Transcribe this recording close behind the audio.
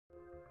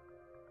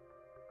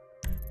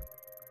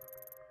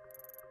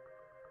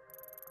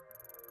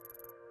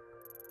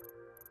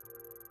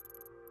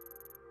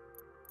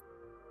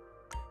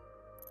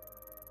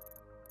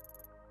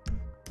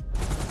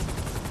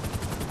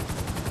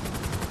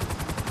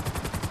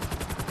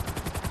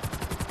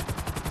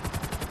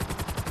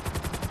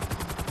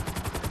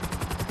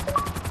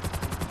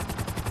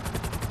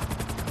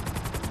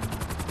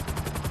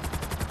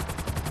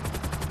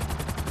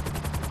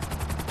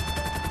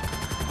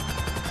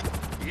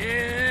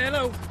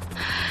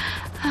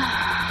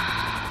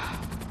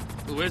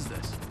Who is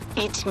this?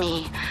 It's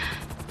me.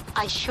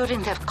 I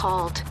shouldn't have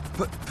called.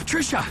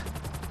 Patricia!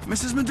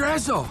 Mrs.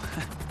 Madrazo!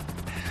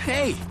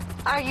 Hey!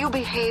 Are you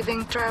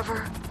behaving,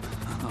 Trevor?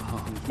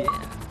 Oh,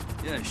 yeah.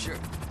 Yeah, sure.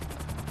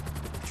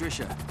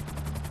 Patricia,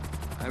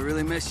 I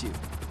really miss you.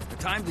 The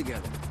time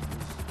together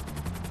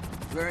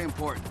was very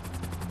important.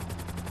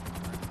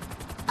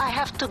 I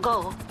have to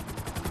go.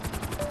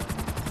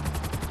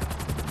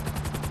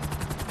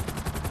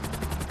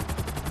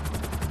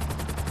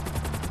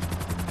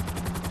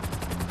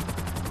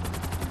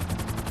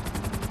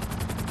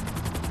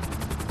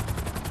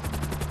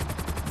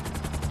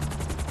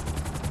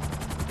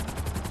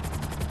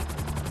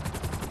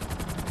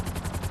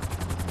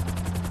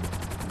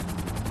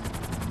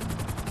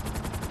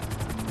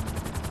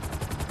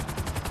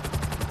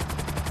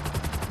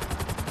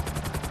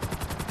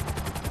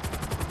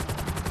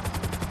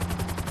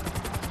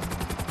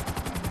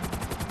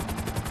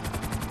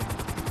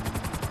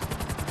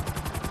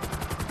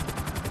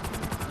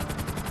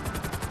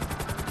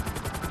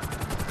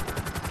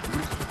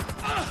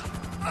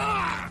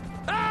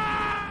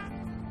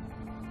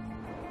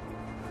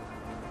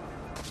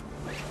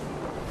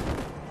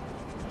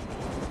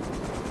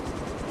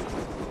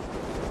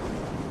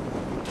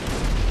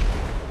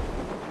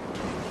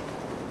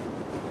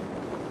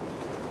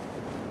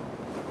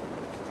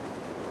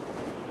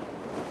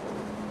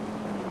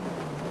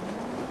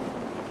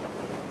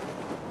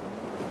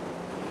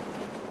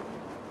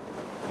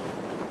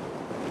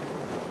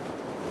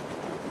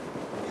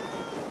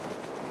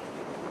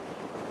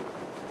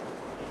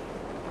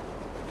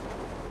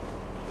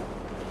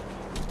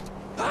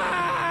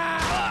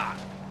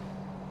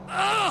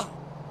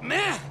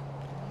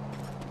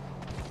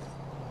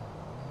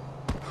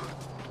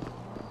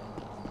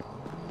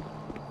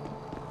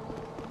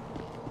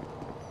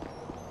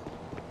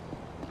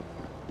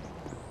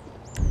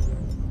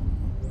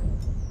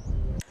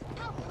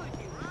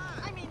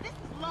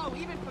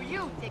 Even for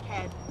you,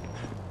 dickhead.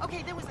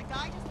 Okay, there was a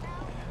guy just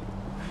now.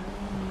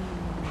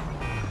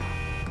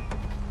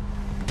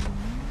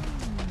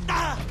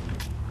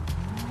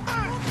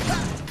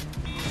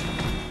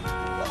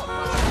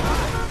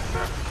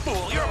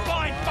 Fool! You're a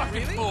blind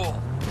fucking fool!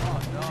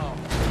 Oh, no.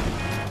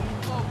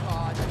 Oh,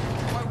 God.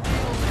 My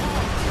wheels.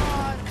 Oh,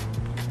 God.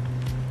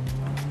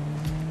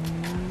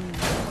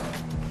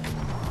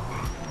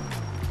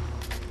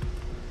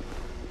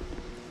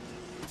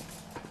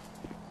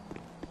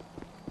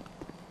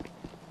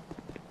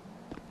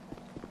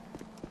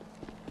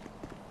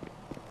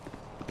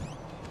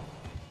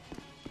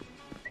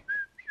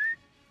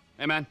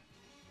 Hey, man.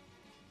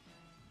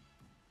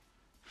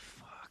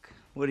 Fuck.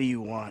 What do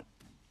you want?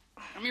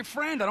 I'm your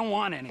friend. I don't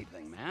want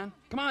anything, man.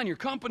 Come on, your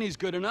company's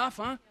good enough,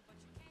 huh?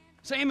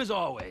 Same as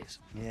always.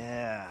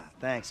 Yeah,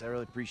 thanks. I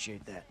really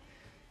appreciate that.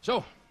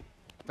 So,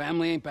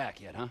 family ain't back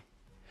yet, huh?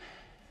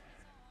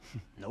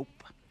 Nope.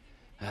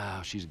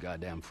 Oh, she's a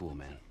goddamn fool,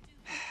 man.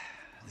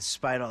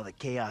 Despite all the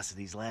chaos of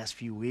these last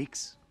few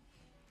weeks,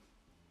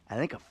 I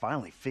think I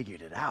finally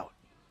figured it out.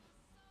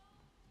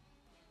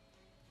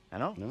 I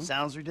know, No?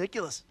 sounds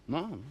ridiculous.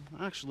 No,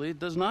 actually, it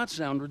does not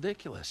sound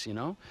ridiculous, you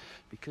know?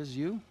 Because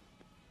you're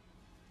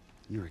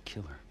a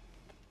killer.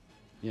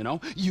 You know?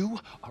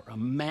 You are a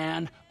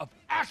man of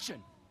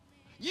action.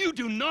 You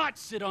do not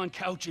sit on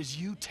couches,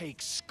 you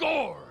take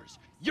scores.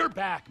 You're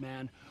back,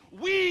 man.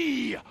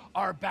 We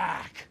are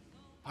back.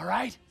 All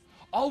right?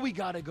 All we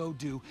gotta go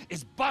do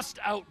is bust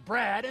out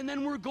Brad, and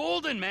then we're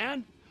golden,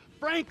 man.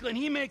 Franklin,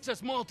 he makes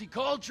us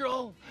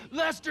multicultural.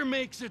 Lester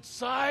makes it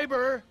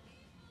cyber.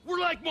 We're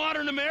like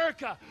modern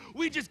America.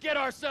 We just get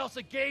ourselves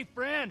a gay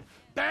friend.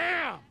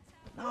 Bam!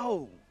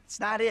 No, it's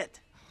not it.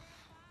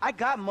 I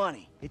got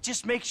money. It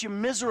just makes you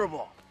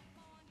miserable.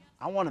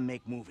 I want to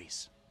make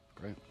movies.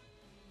 Great.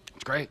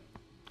 It's great.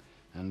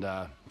 And,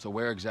 so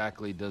where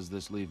exactly does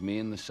this leave me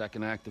in the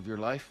second act of your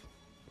life?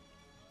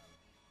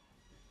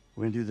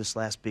 We're gonna do this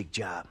last big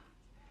job,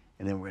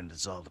 and then we're gonna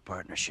dissolve the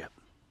partnership.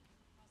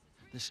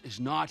 This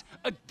is not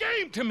a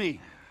game to me!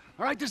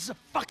 All right? This is a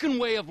fucking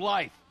way of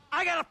life.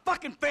 I got a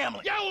fucking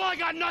family! Yeah, well, I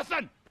got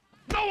nothing!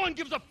 No one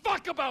gives a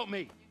fuck about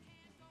me!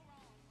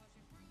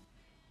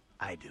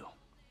 I do.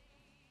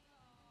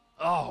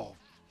 Oh,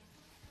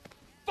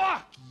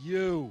 fuck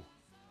you!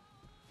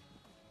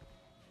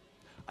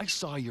 I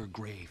saw your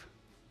grave.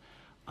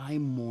 I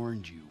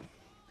mourned you.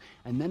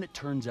 And then it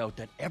turns out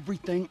that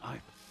everything I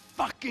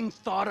fucking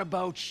thought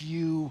about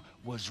you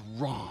was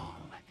wrong.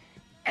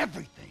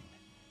 Everything.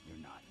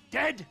 You're not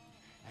dead,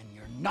 and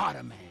you're not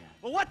a man.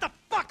 Well, what the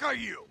fuck are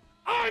you?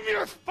 I'm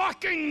your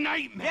fucking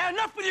nightmare! Yeah,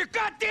 enough with your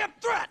goddamn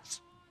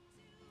threats!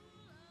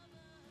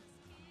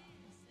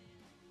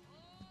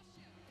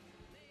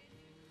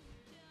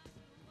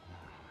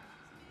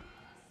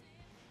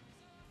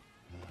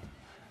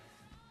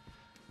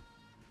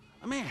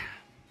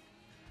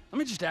 Let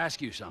me just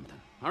ask you something,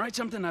 all right?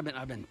 Something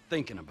I've been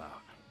thinking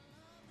about.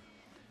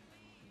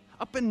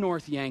 Up in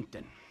North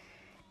Yankton,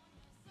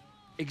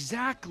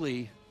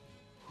 exactly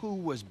who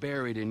was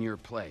buried in your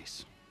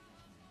place?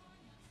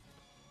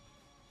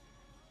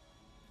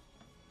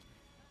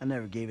 I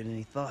never gave it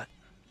any thought.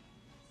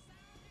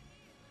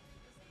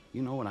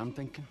 You know what I'm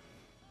thinking?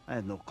 I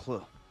had no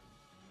clue.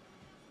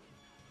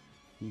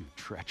 You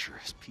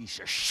treacherous piece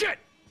of shit!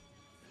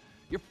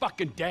 You're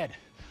fucking dead!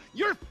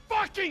 You're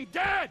fucking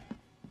dead!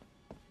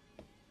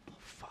 Oh,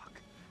 fuck.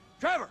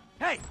 Trevor!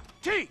 Hey!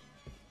 T!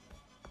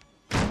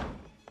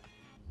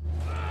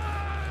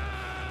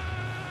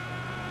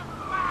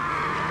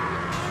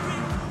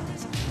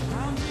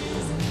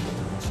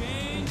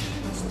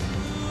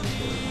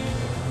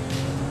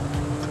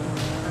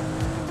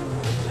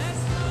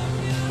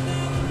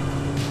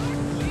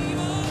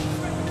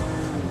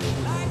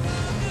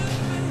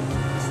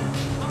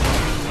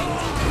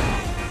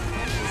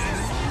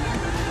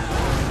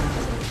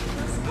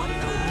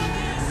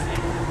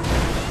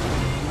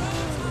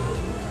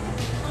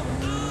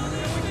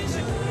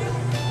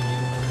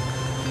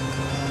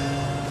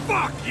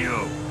 Fuck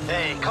you!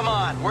 Hey, come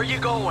on. Where you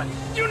going?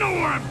 You know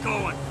where I'm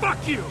going!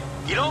 Fuck you!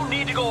 You don't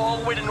need to go all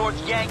the way to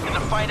North Yankton to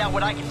find out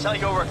what I can tell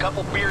you over a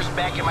couple beers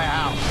back in my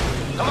house.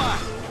 Come on.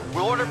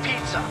 We'll order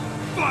pizza.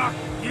 Fuck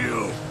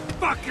you!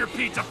 Fuck your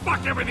pizza!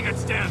 Fuck everything it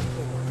stands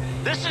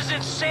for! This is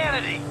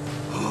insanity.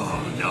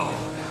 Oh, no.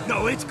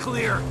 No, it's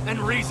clear and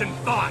reasoned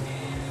thought.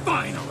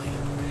 Finally.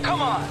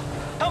 Come on.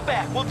 Come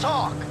back. We'll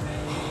talk.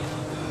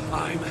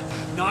 I'm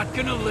not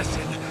gonna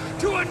listen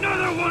to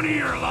another one of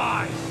your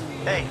lies!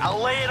 Hey,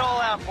 I'll lay it all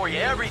out for you.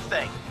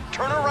 Everything.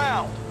 Turn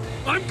around.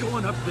 I'm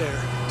going up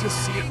there to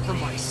see it for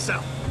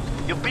myself.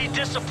 You'll be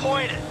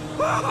disappointed.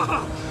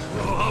 Oh,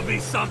 I'll be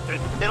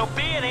something. It'll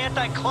be an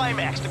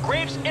anticlimax. The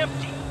grave's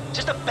empty.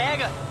 Just a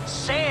bag of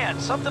sand,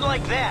 something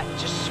like that.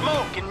 Just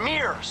smoke and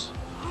mirrors.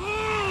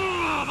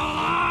 Oh, the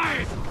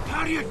lies!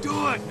 How do you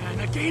do it, man?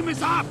 The game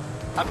is up.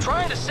 I'm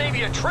trying to save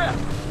you a trip.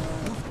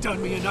 You've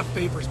done me enough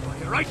favors,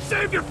 buddy, all right?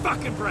 Save your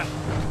fucking breath.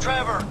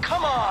 Trevor,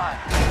 come on.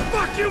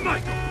 Fuck you,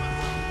 Michael.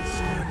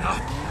 Soon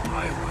enough,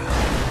 I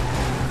will.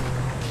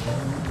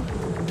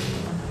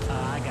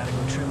 I gotta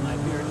go trim my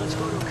beard. Let's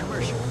go to a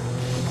commercial.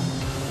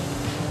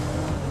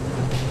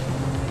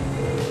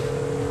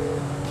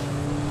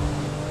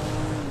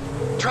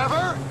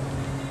 Trevor?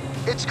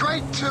 It's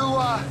great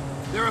to,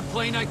 There a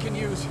plane I can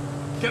use?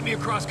 Get me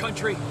across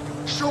country?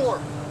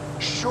 Sure.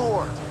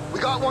 We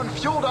got one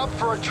fueled up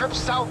for a trip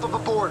south of the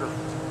border.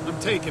 I'm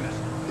taking it.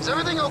 Is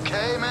everything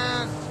okay,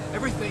 man?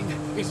 Everything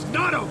is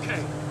not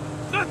okay.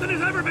 Nothing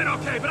has ever been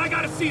okay, but I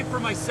gotta see it for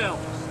myself.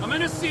 I'm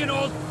gonna see an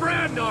old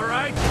friend, all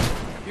right?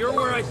 You're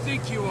where I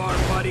think you are,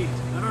 buddy.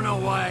 I don't know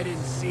why I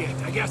didn't see it.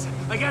 I guess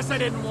I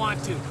didn't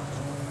want to.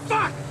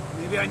 Fuck!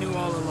 Maybe I knew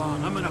all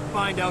along. I'm gonna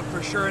find out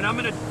for sure, and I'm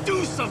gonna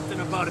do something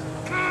about it.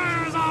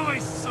 There's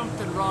always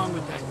something wrong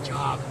with that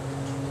job.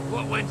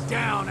 What went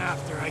down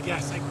after, I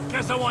guess. I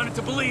guess I wanted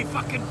to believe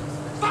fucking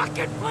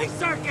police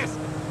circus!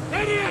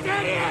 Idiot!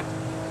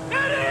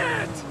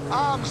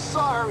 I'm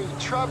sorry,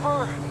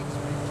 Trevor.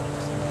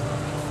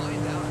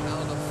 Find out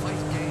how the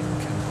fight game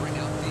can bring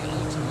out the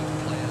ultimate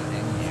player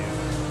in you.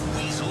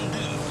 Weasel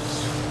News.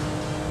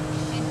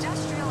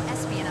 Industrial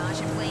espionage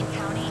in Blaine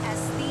County as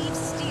thieves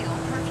steal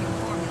perfume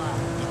formula.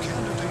 The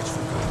candidates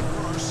for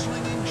governor are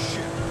slinging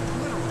shit,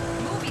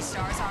 literally. Movie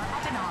stars are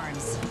up in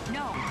arms.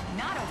 No,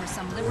 not over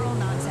some liberal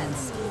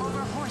nonsense.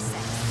 Over horse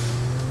sex.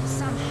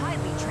 Some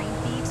highly trained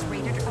thieves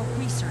raided a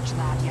research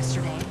lab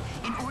yesterday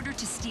in order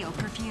to steal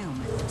perfume.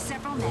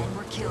 Several men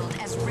were killed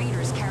as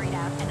raiders carried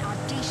out an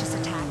audacious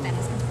attack that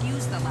has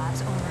confused the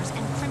lab's owners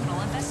and criminal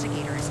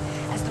investigators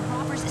as the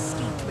robbers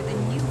escaped with a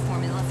new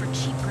formula for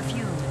cheap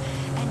perfume.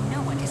 And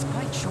no one is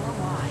quite sure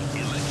why.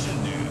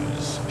 Election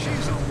news.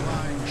 She's a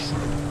blind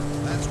shrew.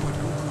 That's what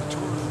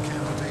gubernatorial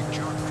candidate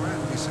John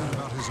Cranley said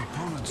about his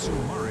opponent Sue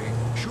Murray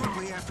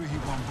shortly after he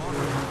bombarded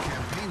her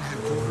campaign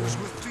headquarters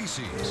with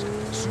feces.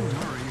 Sue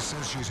Murray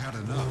says she's had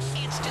enough.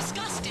 It's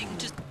disgusting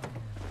to...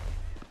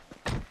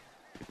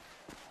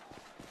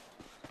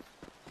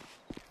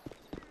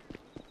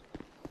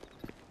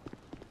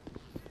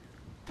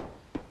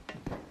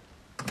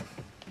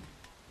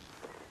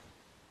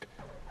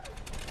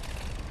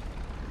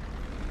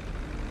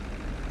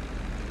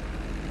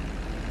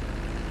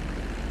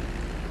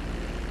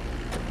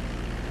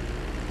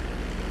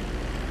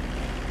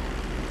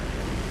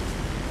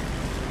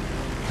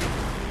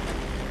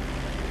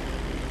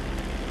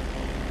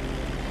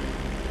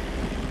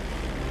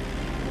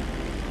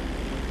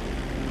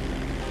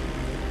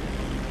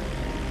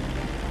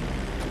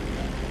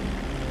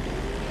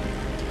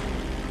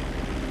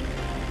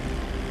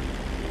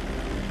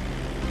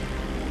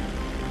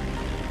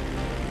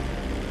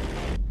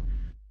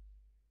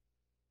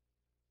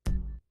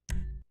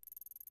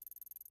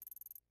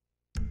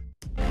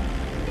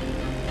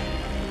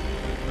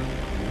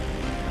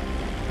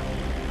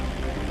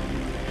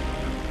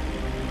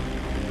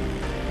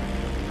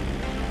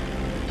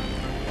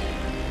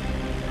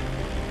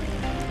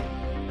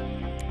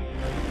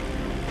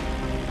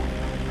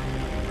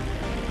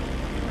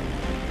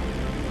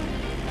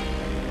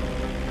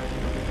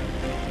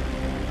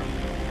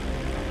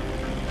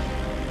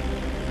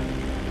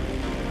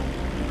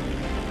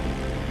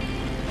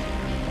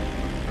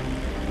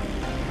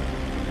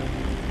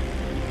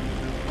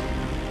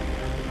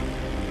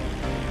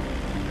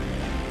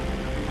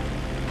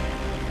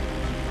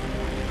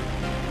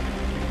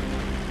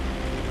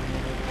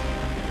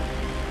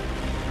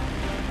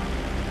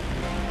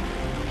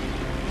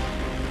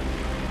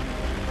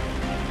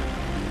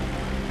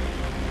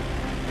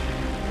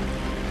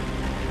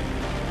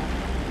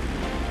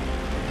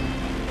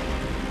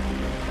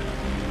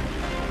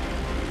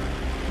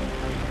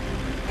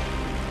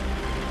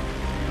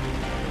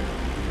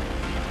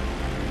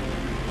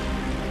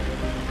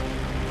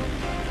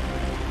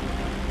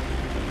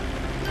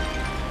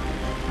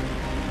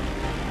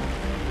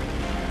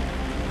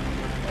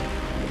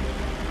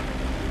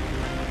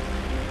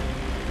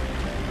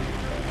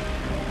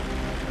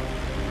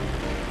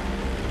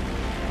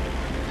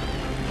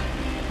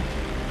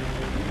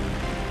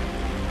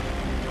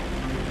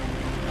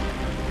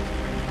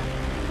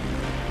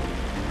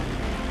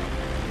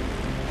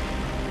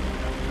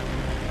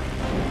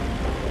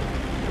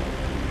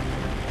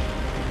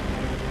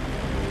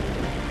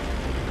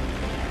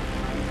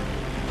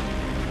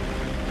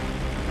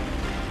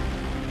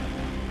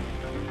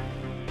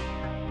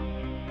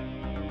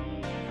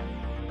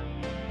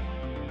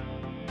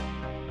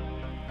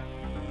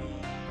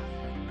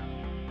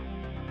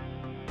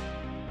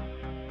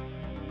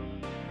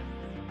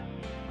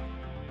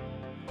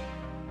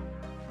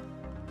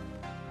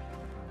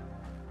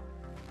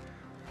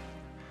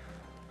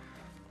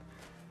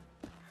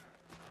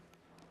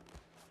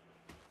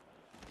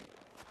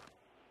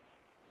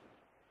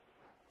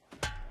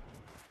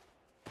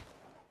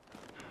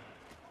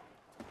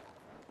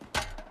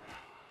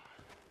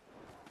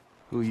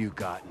 Who you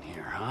got in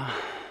here, huh?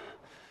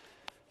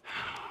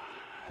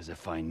 As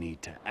if I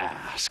need to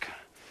ask.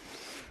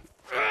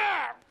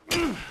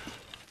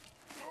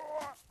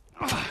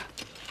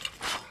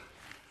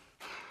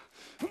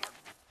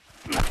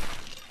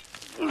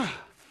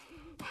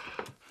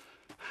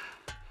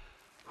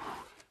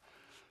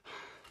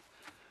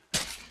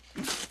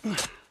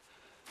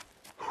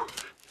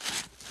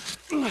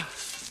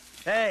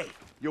 Hey,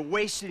 you're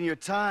wasting your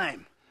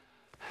time.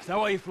 Is that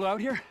why you flew out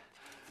here?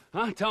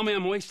 Huh? Tell me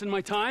I'm wasting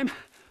my time?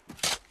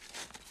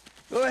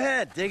 Go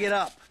ahead, dig it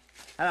up.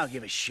 I don't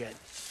give a shit.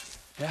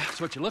 Yeah, that's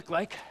what you look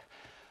like.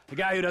 A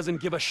guy who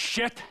doesn't give a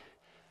shit.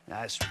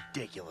 That's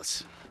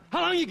ridiculous.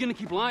 How long are you gonna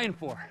keep lying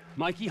for,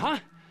 Mikey, huh?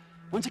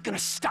 When's it gonna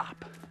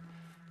stop?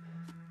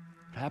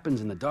 What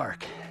happens in the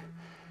dark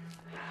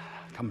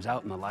comes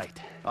out in the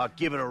light. Oh,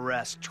 give it a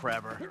rest,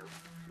 Trevor.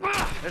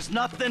 There's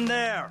nothing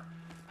there.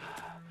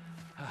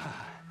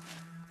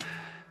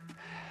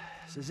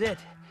 This is it.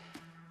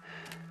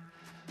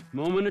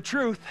 Moment of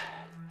truth.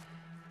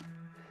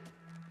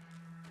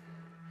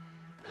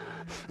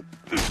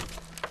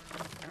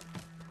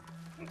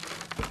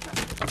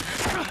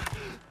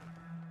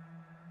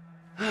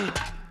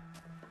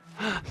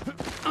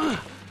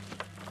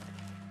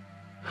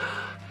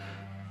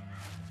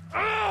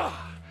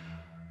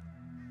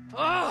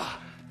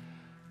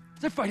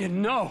 As if I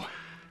didn't know.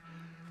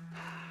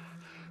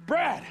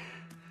 Brad!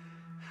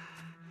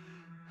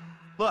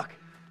 Look,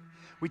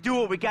 we do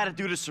what we gotta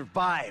do to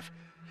survive.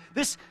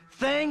 This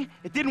thing,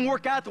 it didn't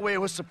work out the way it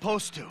was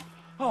supposed to.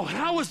 Oh, and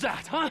how was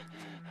that, huh?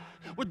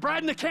 With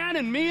Brad in the can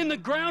and me in the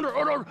ground,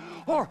 or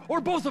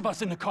both of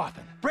us in the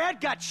coffin? Brad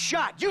got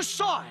shot. You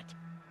saw it.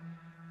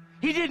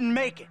 He didn't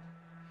make it.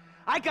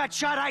 I got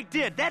shot. I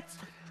did.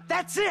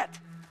 That's it.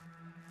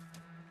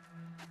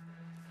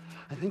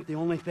 I think the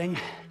only thing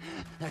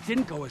that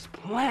didn't go as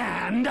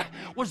planned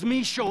was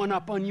me showing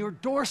up on your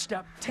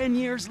doorstep 10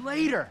 years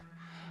later.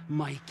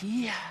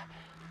 Mikey,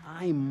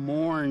 I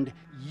mourned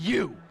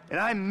you. And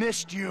I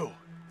missed you.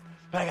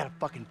 But I got a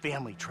fucking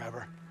family,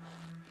 Trevor.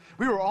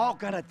 We were all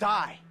gonna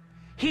die.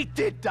 He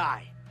did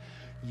die.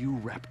 You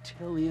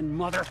reptilian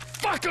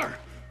motherfucker!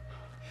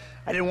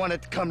 I didn't want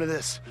it to come to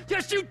this.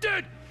 Yes, you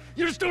did!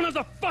 You just don't have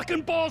the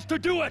fucking balls to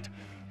do it!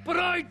 But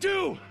I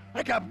do!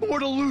 I got more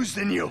to lose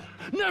than you.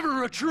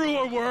 Never a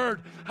truer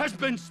word has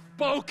been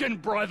spoken,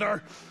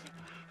 brother.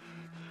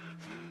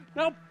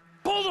 Now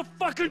pull the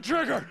fucking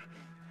trigger!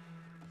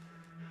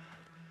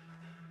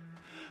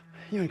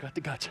 You ain't got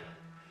the guts.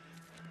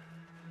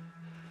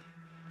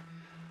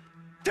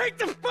 Take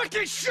the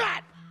fucking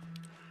shot!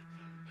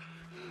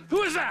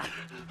 Who is that?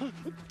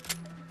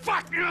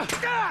 Fuck!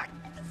 God!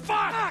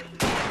 Fuck!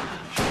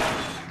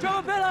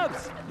 Joe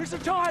Phillips!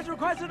 Mr. Cho has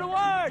requested a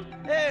word!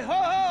 Hey, ho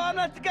ho! I'm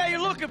not the guy you're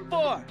looking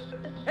for!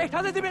 Hey,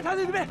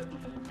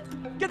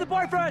 get the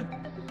boyfriend!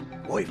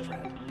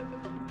 Boyfriend?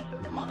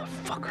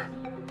 Motherfucker.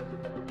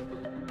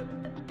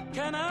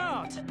 Get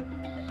out!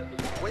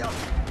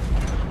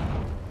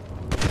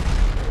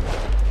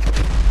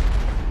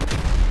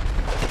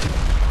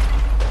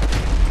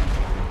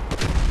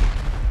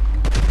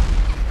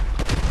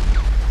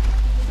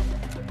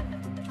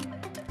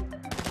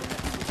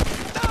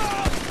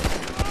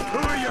 Who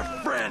are your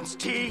friends,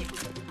 T?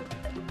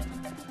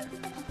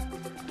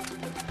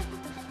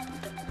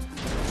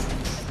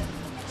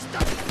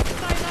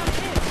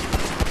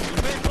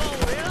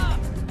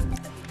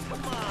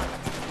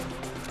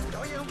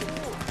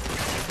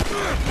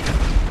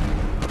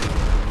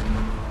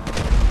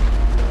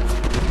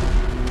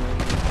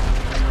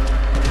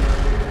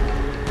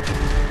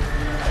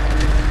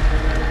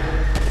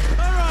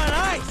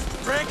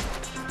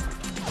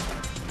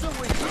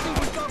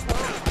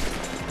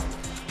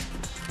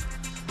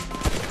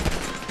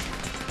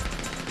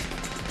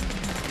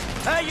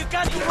 Hey, you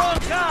got the wrong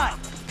guy!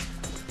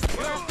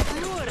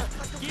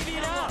 Give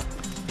it up!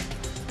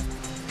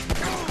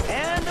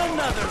 And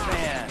another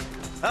man.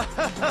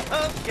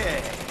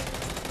 Okay.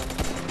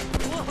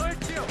 We'll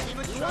hurt you!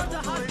 You want the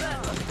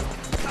husband!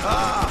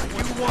 Ah,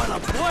 you want a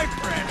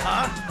boyfriend,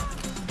 huh?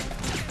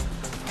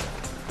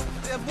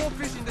 There are more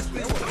fish in this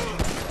field.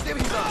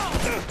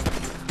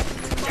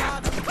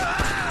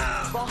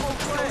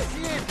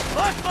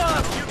 Fuck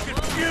off, you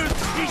confused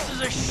pieces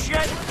of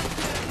shit!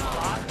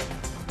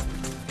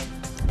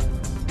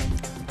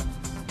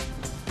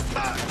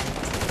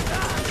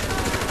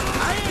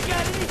 I ain't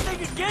got anything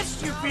against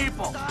you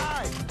people!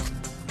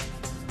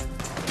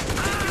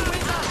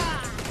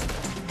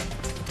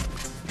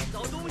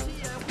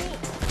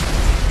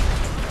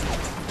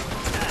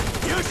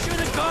 You should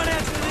have gone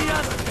after the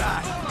other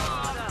guy!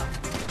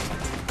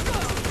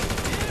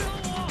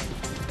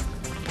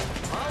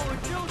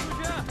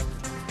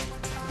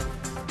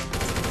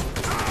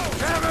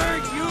 Trevor,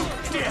 you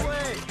dick!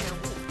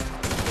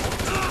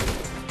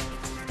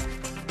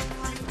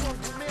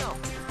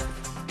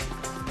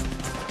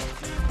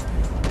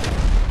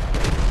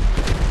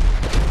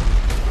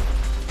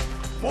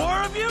 More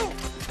of you?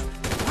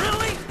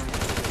 Really?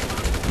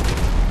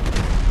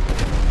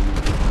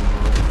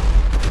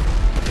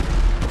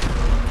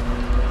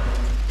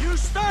 You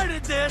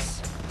started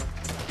this!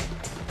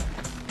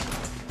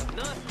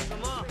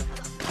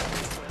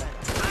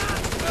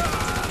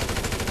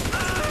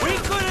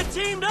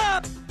 teamed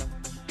up!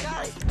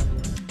 Got it.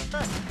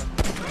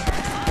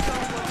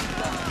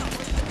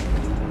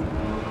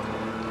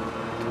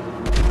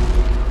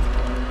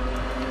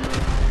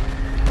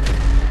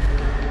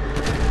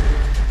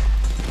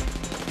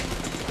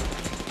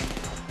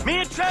 Me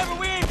and Trevor,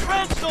 we ain't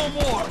friends no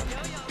more!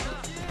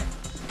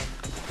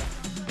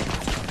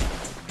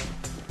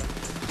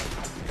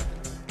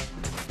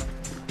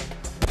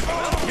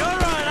 You're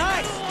on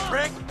ice,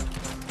 prick!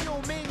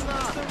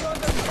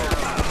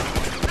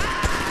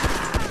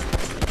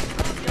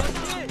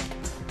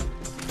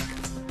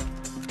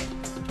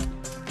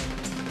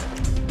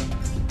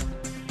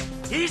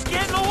 He's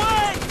getting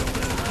away!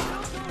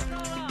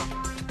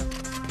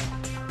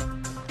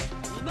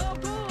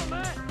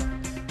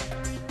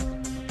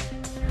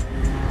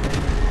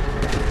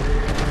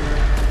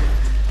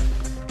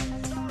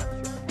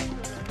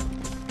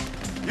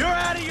 You're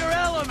out of your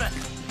element!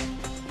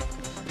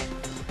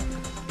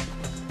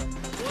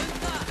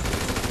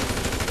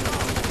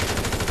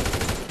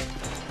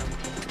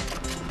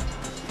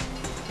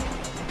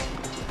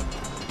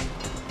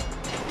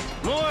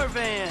 More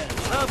vans,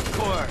 of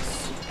course.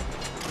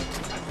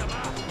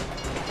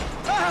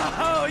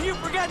 Oh, you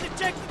forgot to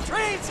check the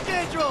train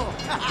schedule!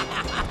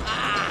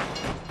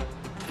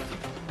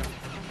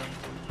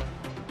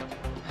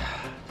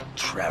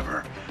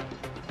 Trevor.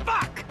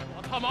 Fuck!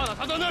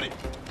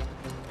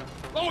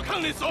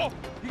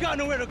 You got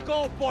nowhere to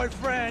go,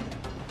 boyfriend!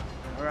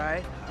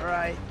 Alright,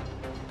 alright.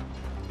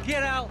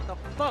 Get out the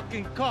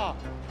fucking car!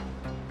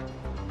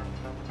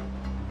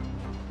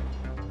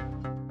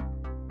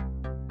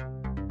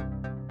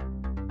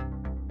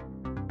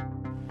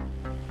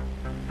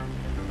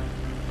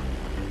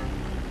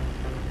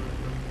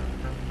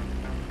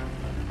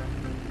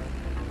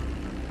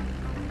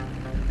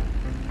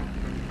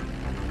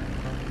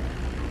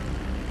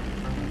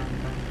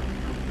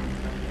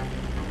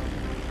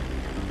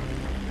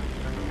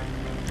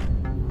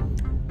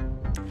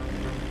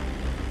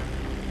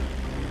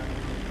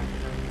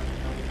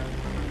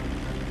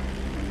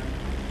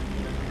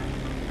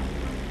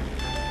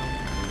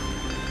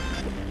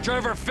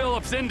 Trevor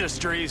Phillips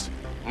Industries.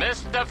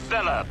 Mr.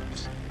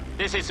 Phillips,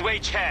 this is Wei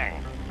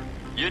Chang.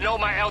 You know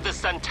my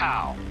eldest son,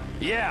 Tao.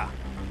 Yeah,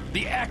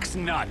 the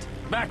ex-nut.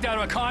 Backed out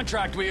of a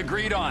contract we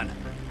agreed on.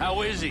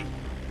 How is he?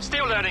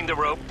 Still learning the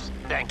ropes,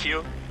 thank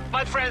you.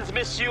 My friends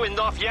miss you in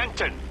North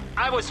Yankton.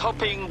 I was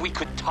hoping we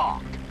could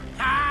talk.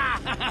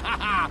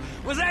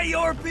 Was that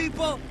your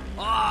people?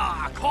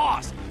 Ah, of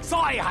course.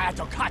 Sorry I had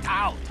to cut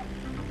out.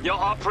 Your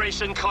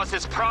operation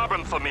causes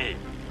problem for me.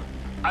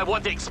 I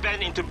want to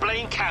expand into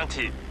Blaine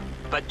County,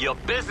 but your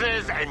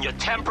business and your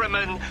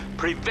temperament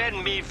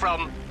prevent me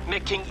from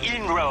making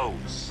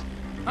inroads.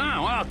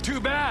 Oh, well, too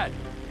bad.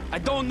 I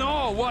don't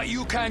know what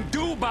you can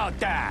do about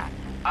that.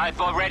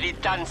 I've already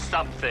done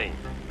something.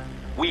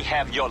 We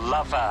have your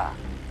lover.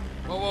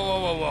 Whoa, whoa, whoa,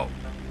 whoa, whoa.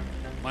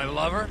 My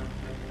lover?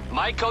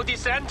 Michael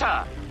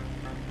DeSanta.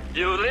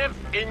 You live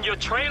in your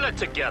trailer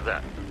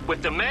together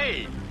with the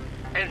maid,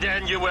 and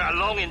then you were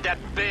alone in that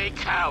big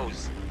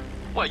house.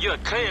 Well, you're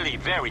clearly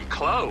very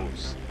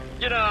close.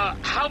 You know,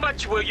 how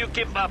much will you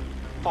give up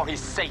for his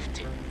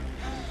safety?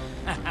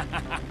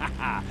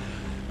 My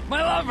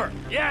lover!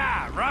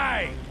 Yeah,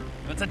 right.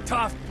 It's a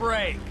tough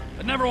break.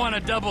 I never want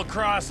to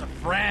double-cross a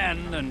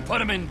friend and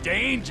put him in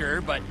danger,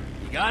 but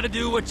you gotta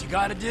do what you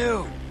gotta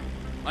do.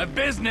 My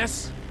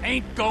business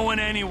ain't going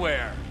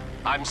anywhere.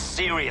 I'm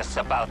serious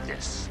about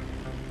this.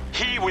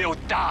 He will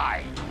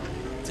die.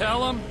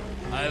 Tell him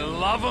I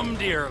love him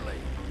dearly.